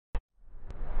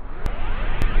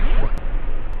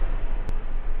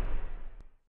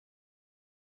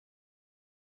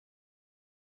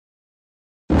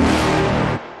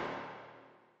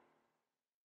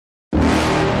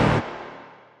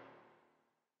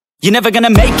You're never gonna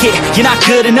make it, you're not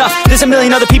good enough. There's a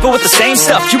million other people with the same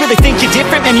stuff. You really think you're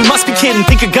different? Man, you must be kidding.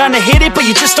 Think you're gonna hit it, but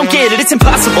you just don't get it. It's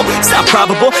impossible, it's not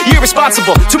probable, you're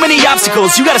irresponsible. Too many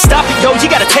obstacles, you gotta stop it, yo. You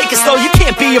gotta take it slow, you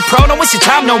can't be a pro. Don't waste your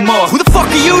time no more. Who the fuck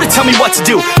are you to tell me what to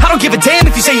do? I don't give a damn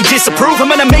if you say you disapprove.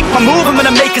 I'm gonna make my move, I'm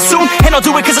gonna make it soon. And I'll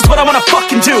do it cause it's what I wanna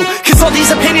fucking do. Cause all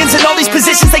these opinions and all these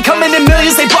positions, they come in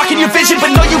millions, they blocking your vision. But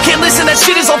no, you can't listen, that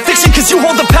shit is all fiction. Cause you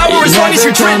hold the power as long as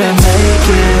you're dreaming.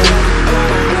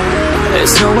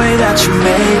 There's no way that you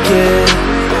make it.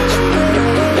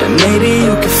 And maybe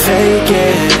you can fake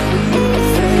it,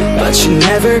 but you're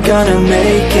never gonna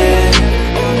make it.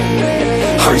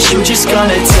 Aren't you just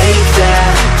gonna take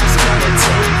that?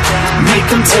 Make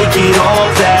them take it all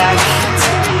back.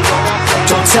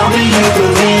 Don't tell me you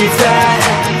believe that.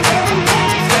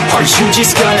 Aren't you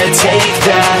just gonna take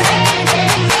that?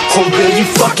 Or will you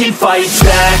fucking fight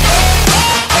back?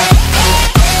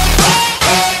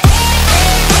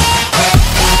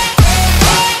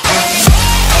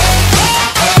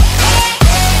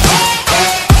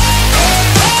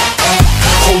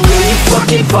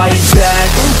 Fight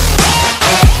back.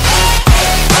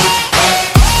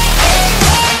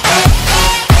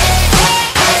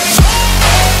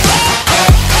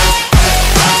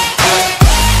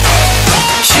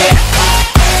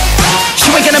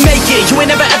 You ain't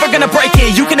never ever gonna break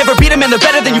it. You can never beat them and they're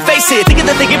better than you face it. Thinking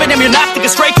that they're giving them, you're not, think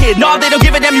a straight kid. No, they don't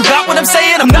give a damn, you got what I'm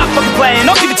saying? I'm not fucking playing,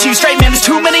 I'll give it to you straight, man. There's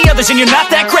too many others and you're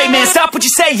not that great, man. Stop what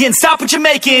you're saying, stop what you're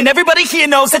making. Everybody here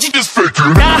knows that you just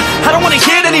faking. Nah, I don't wanna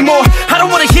hear it anymore, I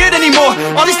don't wanna hear it anymore.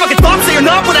 All these fucking thoughts, they are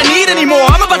not what I need anymore.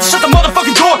 I'm about to shut the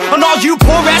motherfucking door on all you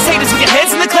poor ass haters with your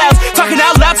heads in the clouds, talking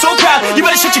out loud so proud. You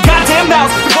better shut your goddamn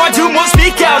mouth before I do more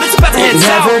speak out. It's about to head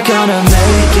south. You're never gonna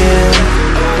make it.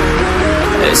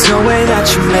 There's no way that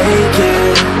you make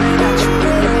it.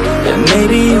 And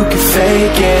maybe you can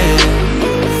fake it,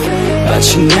 but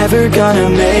you're never gonna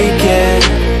make it.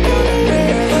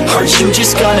 Aren't you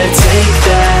just gonna take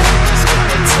that?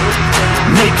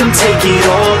 Make them take it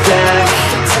all back.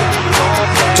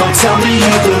 Don't tell me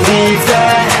you believe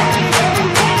that.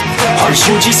 Aren't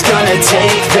you just gonna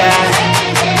take that?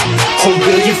 Or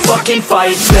will you fucking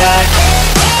fight back?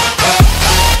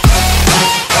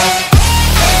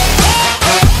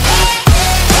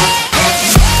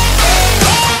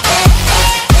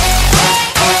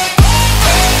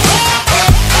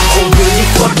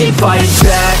 Fight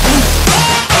back.